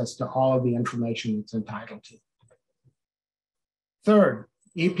access to all of the information it's entitled to. Third,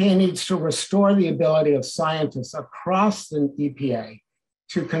 EPA needs to restore the ability of scientists across the EPA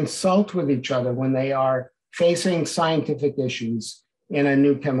to consult with each other when they are facing scientific issues in a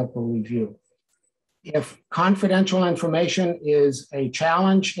new chemical review. If confidential information is a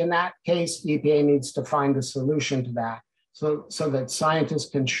challenge in that case, EPA needs to find a solution to that so that scientists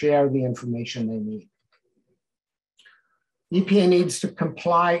can share the information they need. EPA needs to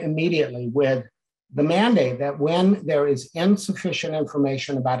comply immediately with the mandate that when there is insufficient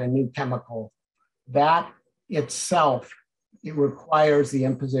information about a new chemical, that itself, it requires the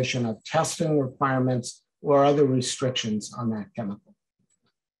imposition of testing requirements or other restrictions on that chemical.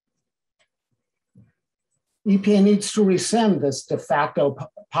 EPA needs to rescind this de facto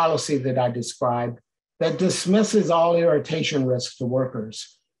policy that I described that dismisses all irritation risks to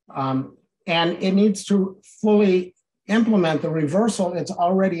workers. And it needs to fully implement the reversal it's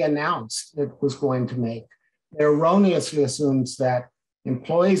already announced it was going to make. It erroneously assumes that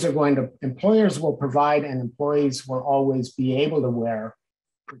employers will provide and employees will always be able to wear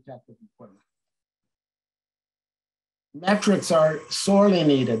protective equipment. Metrics are sorely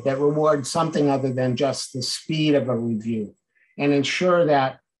needed that reward something other than just the speed of a review and ensure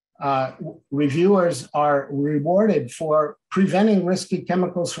that reviewers are rewarded for preventing risky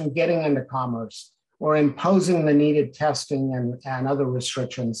chemicals from getting into commerce or imposing the needed testing and other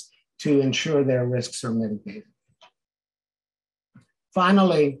restrictions to ensure their risks are mitigated.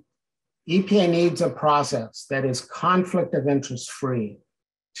 Finally, EPA needs a process that is conflict of interest free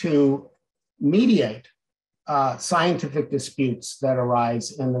to mediate scientific disputes that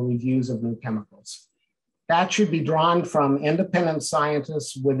arise in the reviews of new chemicals. That should be drawn from independent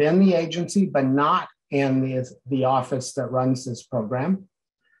scientists within the agency, but not in the office that runs this program,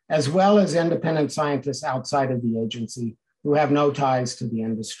 as well as independent scientists outside of the agency who have no ties to the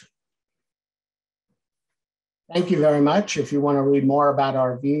industry. Thank you very much. If you want to read more about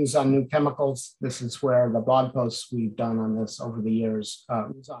our views on new chemicals, this is where the blog posts we've done on this over the years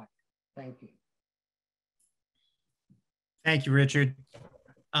reside. Thank you. Thank you, Richard.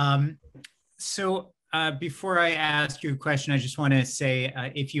 Before I ask you a question, I just want to say,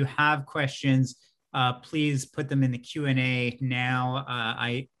 if you have questions, please put them in the Q&A now.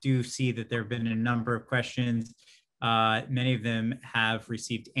 I do see that there have been a number of questions. Many of them have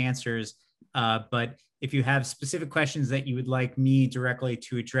received answers, but if you have specific questions that you would like me directly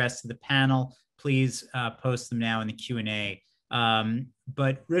to address to the panel, please post them now in the Q&A.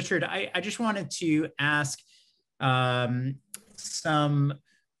 But Richard, I just wanted to ask some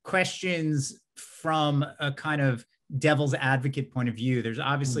questions from a kind of devil's advocate point of view. There's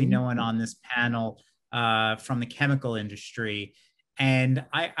obviously no one on this panel from the chemical industry. And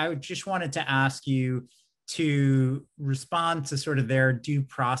I just wanted to ask you to respond to sort of their due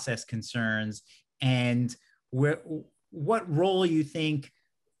process concerns and what role you think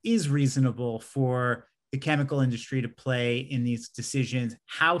is reasonable for the chemical industry to play in these decisions.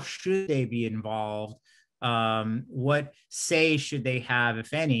 How should they be involved? What say should they have,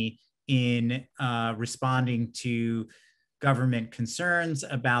 if any, in responding to government concerns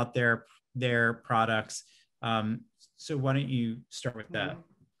about their products? So why don't you start with that?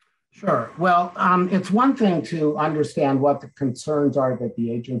 Sure. Well, it's one thing to understand what the concerns are that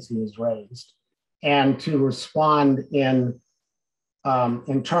the agency has raised and to respond in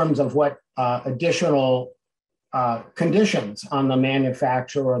terms of what additional conditions on the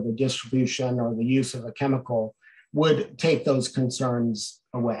manufacture or the distribution or the use of a chemical would take those concerns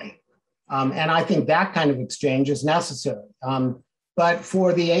away. And I think that kind of exchange is necessary. But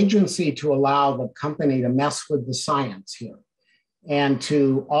for the agency to allow the company to mess with the science here and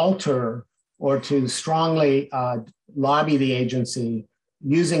to alter or to strongly lobby the agency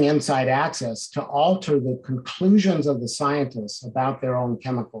using inside access to alter the conclusions of the scientists about their own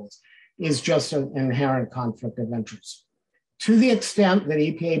chemicals is just an inherent conflict of interest. To the extent that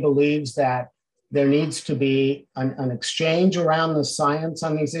EPA believes that there needs to be an exchange around the science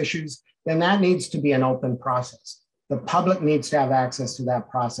on these issues, then that needs to be an open process. The public needs to have access to that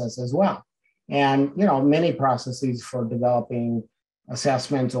process as well. And many processes for developing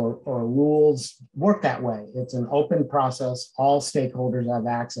assessments or rules work that way. It's an open process. All stakeholders have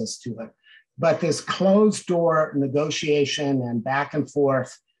access to it. But this closed door negotiation and back and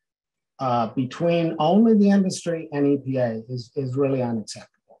forth between only the industry and EPA is really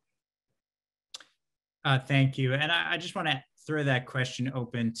unacceptable. Thank you. And I just want to throw that question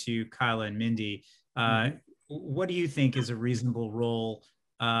open to Kyla and Mindy. What do you think is a reasonable role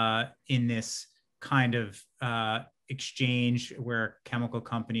in this kind of exchange where a chemical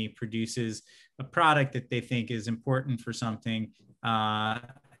company produces a product that they think is important for something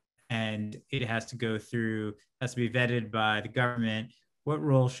and it has to go through, has to be vetted by the government? What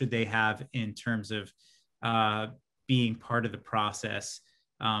role should they have in terms of being part of the process?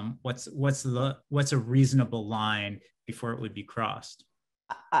 What's a reasonable line before it would be crossed?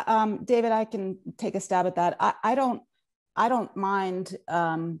 David, I can take a stab at that. I don't mind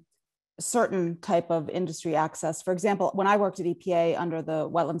certain type of industry access. For example, when I worked at EPA under the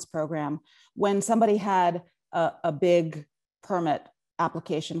wetlands program, when somebody had a big permit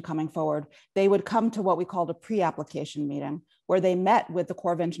application coming forward, they would come to what we called a pre-application meeting, where they met with the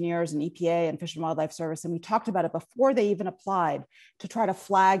Corps of Engineers and EPA and Fish and Wildlife Service, and we talked about it before they even applied to try to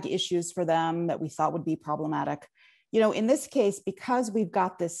flag issues for them that we thought would be problematic. In this case, because we've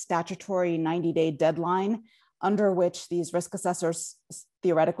got this statutory 90-day deadline under which these risk assessors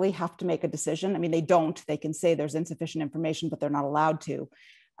theoretically have to make a decision. I mean, they don't. They can say there's insufficient information, but they're not allowed to.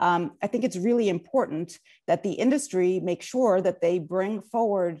 I think it's really important that the industry make sure that they bring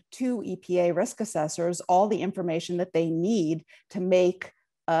forward to EPA risk assessors all the information that they need to make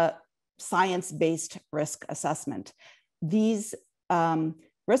a science-based risk assessment. These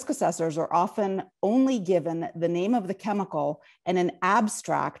risk assessors are often only given the name of the chemical and an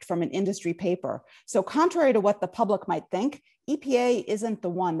abstract from an industry paper. So contrary to what the public might think, EPA isn't the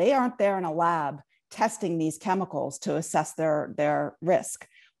one. They aren't there in a lab testing these chemicals to assess their risk.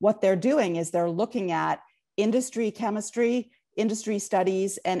 What they're doing is they're looking at industry chemistry, industry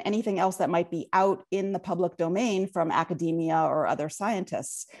studies, and anything else that might be out in the public domain from academia or other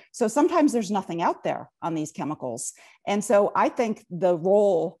scientists. So sometimes there's nothing out there on these chemicals. And so I think the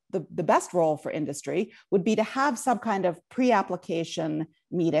role, the best role for industry would be to have some kind of pre-application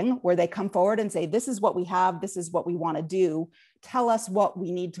meeting where they come forward and say, this is what we have, this is what we want to do. Tell us what we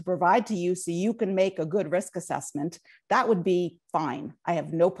need to provide to you so you can make a good risk assessment. That would be fine. I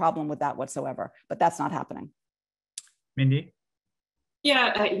have no problem with that whatsoever, but that's not happening. Mindy?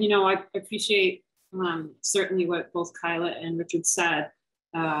 Yeah, I appreciate certainly what both Kyla and Richard said,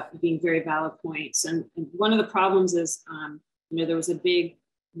 being very valid points. And one of the problems is, there was a big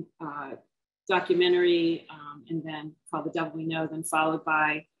documentary and then called The Devil We Know, then followed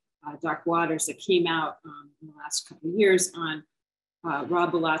by Dark Waters that came out in the last couple of years on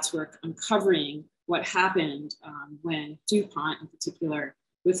Rob Bilot's work uncovering what happened when DuPont in particular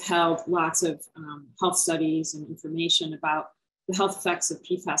withheld lots of health studies and information about the health effects of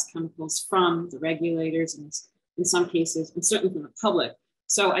PFAS chemicals from the regulators and in some cases, and certainly from the public.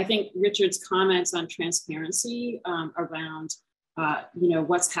 So I think Richard's comments on transparency around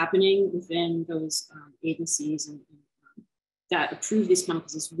what's happening within those agencies and that approve these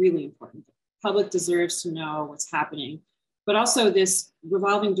chemicals is really important. The public deserves to know what's happening. But also this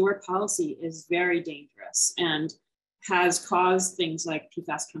revolving door policy is very dangerous and has caused things like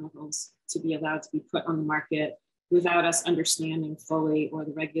PFAS chemicals to be allowed to be put on the market without us understanding fully, or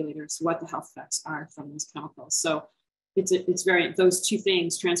the regulators, what the health effects are from these chemicals. So it's very, those two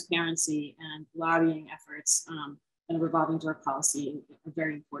things, transparency and lobbying efforts and a revolving door policy are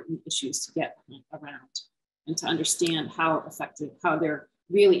very important issues to get around and to understand how effective, how they're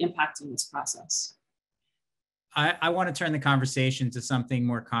really impacting this process. I want to turn the conversation to something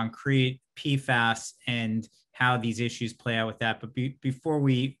more concrete, PFAS, and how these issues play out with that. But before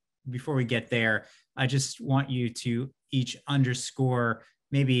we get there, I just want you to each underscore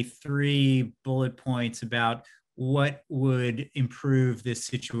maybe 3 bullet points about what would improve this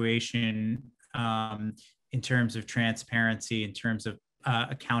situation in terms of transparency, in terms of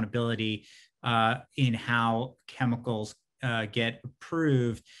accountability in how chemicals get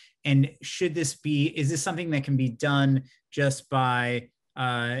approved. And is this something that can be done just by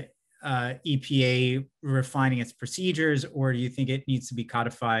EPA refining its procedures, or do you think it needs to be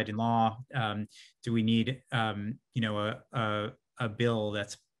codified in law? Do we need, a bill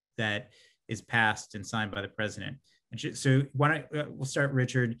that is passed and signed by the president? And so we'll start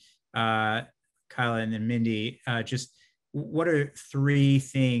Richard, Kyla, and then Mindy. Just what are 3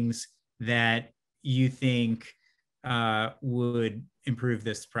 things that you think would improve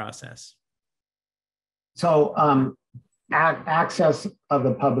this process? So access of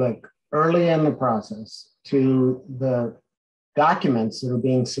the public early in the process to the documents that are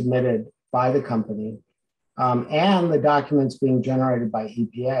being submitted by the company and the documents being generated by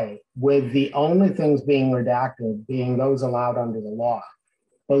EPA, with the only things being redacted being those allowed under the law.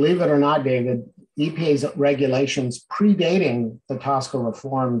 Believe it or not, David, EPA's regulations predating the TSCA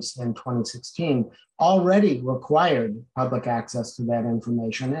reforms in 2016 already required public access to that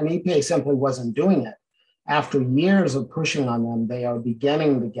information, and EPA simply wasn't doing it. After years of pushing on them, they are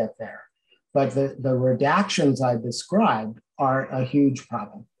beginning to get there. But the redactions I described are a huge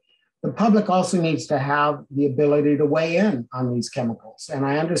problem. The public also needs to have the ability to weigh in on these chemicals. And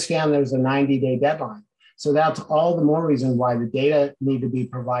I understand there's a 90-day deadline. So that's all the more reason why the data need to be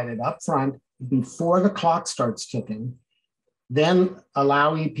provided upfront before the clock starts ticking. Then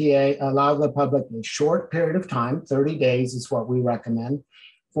allow the public a short period of time, 30 days is what we recommend,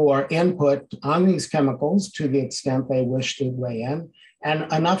 for input on these chemicals to the extent they wish to weigh in,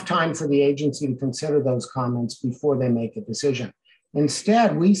 and enough time for the agency to consider those comments before they make a decision.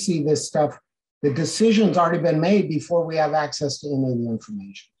 Instead, we see this stuff, the decision's already been made before we have access to any of the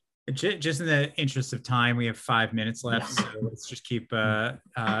information. Just in the interest of time, we have 5 minutes left, so let's just keep the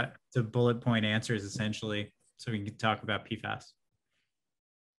bullet point answers essentially, so we can talk about PFAS.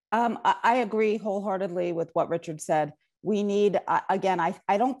 I agree wholeheartedly with what Richard said. We need, again,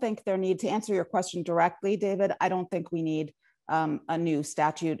 I don't think there need, to answer your question directly, David, I don't think we need a new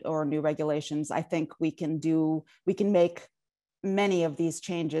statute or new regulations. I think we can make many of these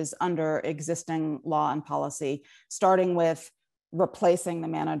changes under existing law and policy, starting with replacing the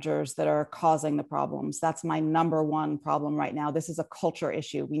managers that are causing the problems. That's my #1 problem right now. This is a culture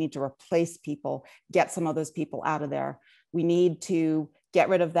issue. We need to replace people, get some of those people out of there. We need to get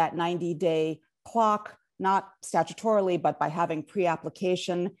rid of that 90-day clock, not statutorily, but by having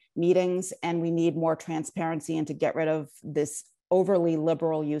pre-application meetings. And we need more transparency and to get rid of this overly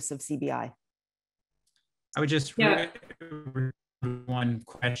liberal use of CBI. I would just one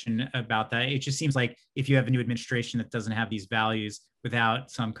question about that. It just seems like if you have a new administration that doesn't have these values without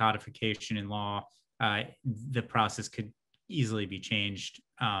some codification in law, the process could easily be changed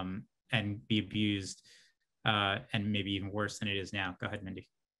and be abused and maybe even worse than it is now. Go ahead, Mindy.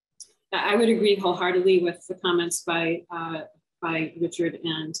 I would agree wholeheartedly with the comments by Richard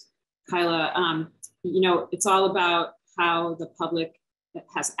and Kyla. You know, it's all about how the public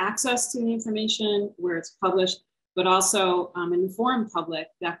has access to the information, where it's published, but also an informed public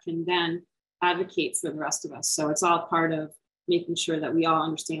that can then advocate for the rest of us. So it's all part of making sure that we all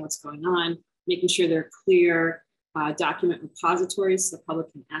understand what's going on, making sure there are clear document repositories so the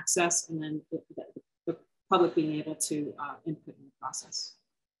public can access, and then the public being able to input in the process.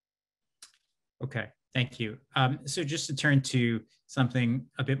 Okay, thank you. So just to turn to something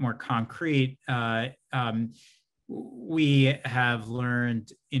a bit more concrete, we have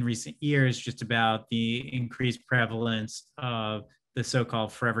learned in recent years just about the increased prevalence of the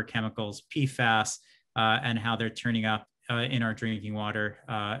so-called forever chemicals, PFAS, and how they're turning up in our drinking water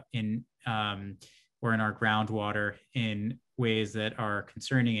or in our groundwater in ways that are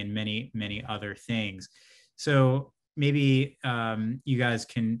concerning and many, many other things. So maybe you guys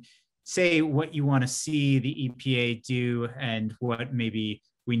can say what you want to see the EPA do and what maybe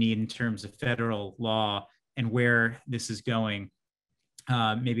we need in terms of federal law and where this is going.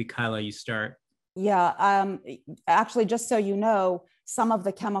 Maybe Kyla, you start. Yeah, actually, just so you know, some of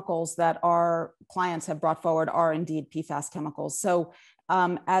the chemicals that our clients have brought forward are indeed PFAS chemicals. So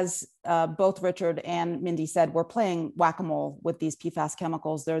as both Richard and Mindy said, we're playing whack-a-mole with these PFAS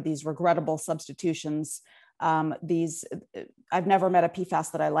chemicals. They're these regrettable substitutions. I've never met a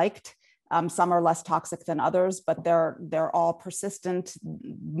PFAS that I liked. Some are less toxic than others, but they're all persistent.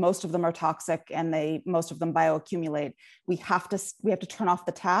 Most of them are toxic, and most of them bioaccumulate. We have to turn off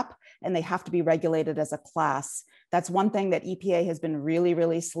the tap, and they have to be regulated as a class. That's one thing that EPA has been really,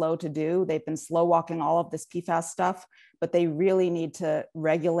 really slow to do. They've been slow walking all of this PFAS stuff, but they really need to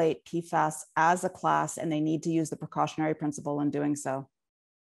regulate PFAS as a class, and they need to use the precautionary principle in doing so.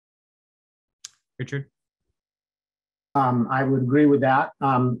 Richard? I would agree with that.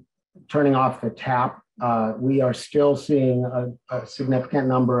 Turning off the tap, we are still seeing a significant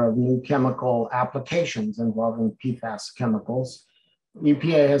number of new chemical applications involving PFAS chemicals.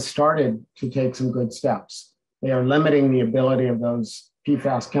 EPA has started to take some good steps. They are limiting the ability of those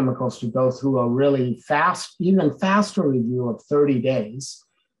PFAS chemicals to go through a really fast, even faster review of 30 days.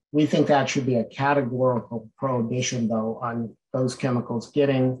 We think that should be a categorical prohibition, though, on those chemicals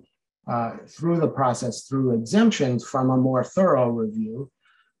getting through the process through exemptions from a more thorough review.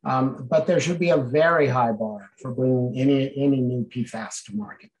 But there should be a very high bar for bringing any new PFAS to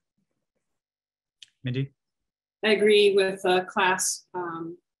market. Mindy? I agree with the class,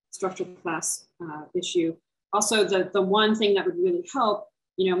 structural class issue. Also, the one thing that would really help,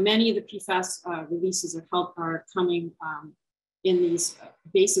 you know, many of the PFAS releases are coming in these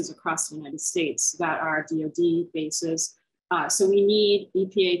bases across the United States that are DoD bases. So we need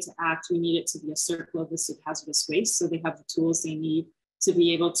EPA to act. We need it to be a circle of illicit hazardous waste, so they have the tools they need to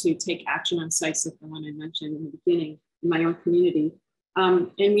be able to take action on sites like the one I mentioned in the beginning in my own community.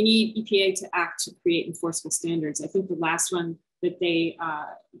 And we need EPA to act to create enforceable standards. I think the last one that they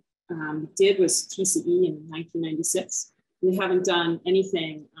did was TCE in 1996. We haven't done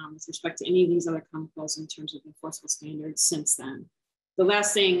anything with respect to any of these other chemicals in terms of enforceable standards since then. The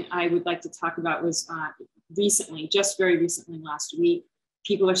last thing I would like to talk about was recently, just very recently last week,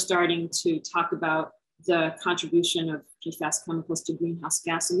 people are starting to talk about the contribution of PFAS chemicals to greenhouse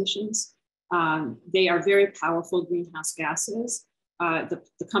gas emissions. They are very powerful greenhouse gases. The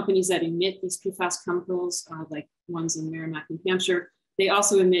companies that emit these PFAS chemicals, like ones in Merrimack, New Hampshire, they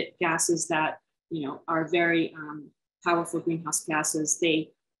also emit gases that, you know, are very powerful greenhouse gases.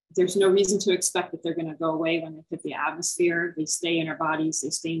 There's no reason to expect that they're going to go away when they hit the atmosphere. They stay in our bodies. They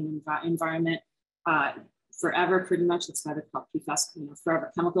stay in the environment forever, pretty much. That's why they're called PFAS, you know,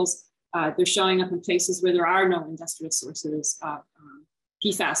 forever chemicals. They're showing up in places where there are no industrial sources of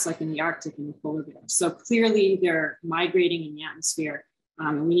PFAS, like in the Arctic and the polar bear. So clearly they're migrating in the atmosphere,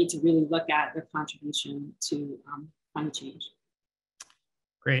 and we need to really look at their contribution to climate change.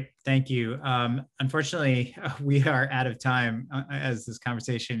 Great, thank you. Unfortunately, we are out of time as this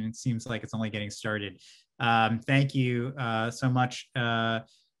conversation seems like it's only getting started. Thank you so much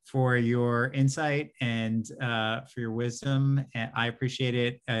for your insight and for your wisdom. And I appreciate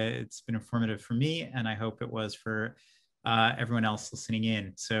it. It's been informative for me, and I hope it was for everyone else listening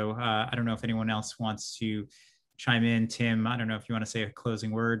in. So I don't know if anyone else wants to chime in. Tim, I don't know if you want to say a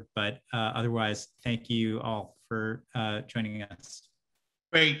closing word, but otherwise, thank you all for joining us.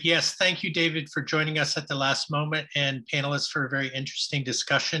 Great. Yes. Thank you, David, for joining us at the last moment, and panelists for a very interesting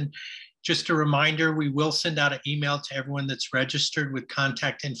discussion. Just a reminder, we will send out an email to everyone that's registered with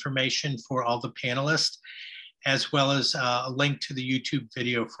contact information for all the panelists, as well as a link to the YouTube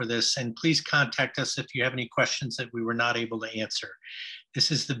video for this. And please contact us if you have any questions that we were not able to answer.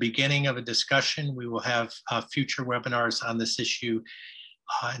 This is the beginning of a discussion. We will have future webinars on this issue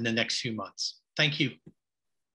in the next few months. Thank you.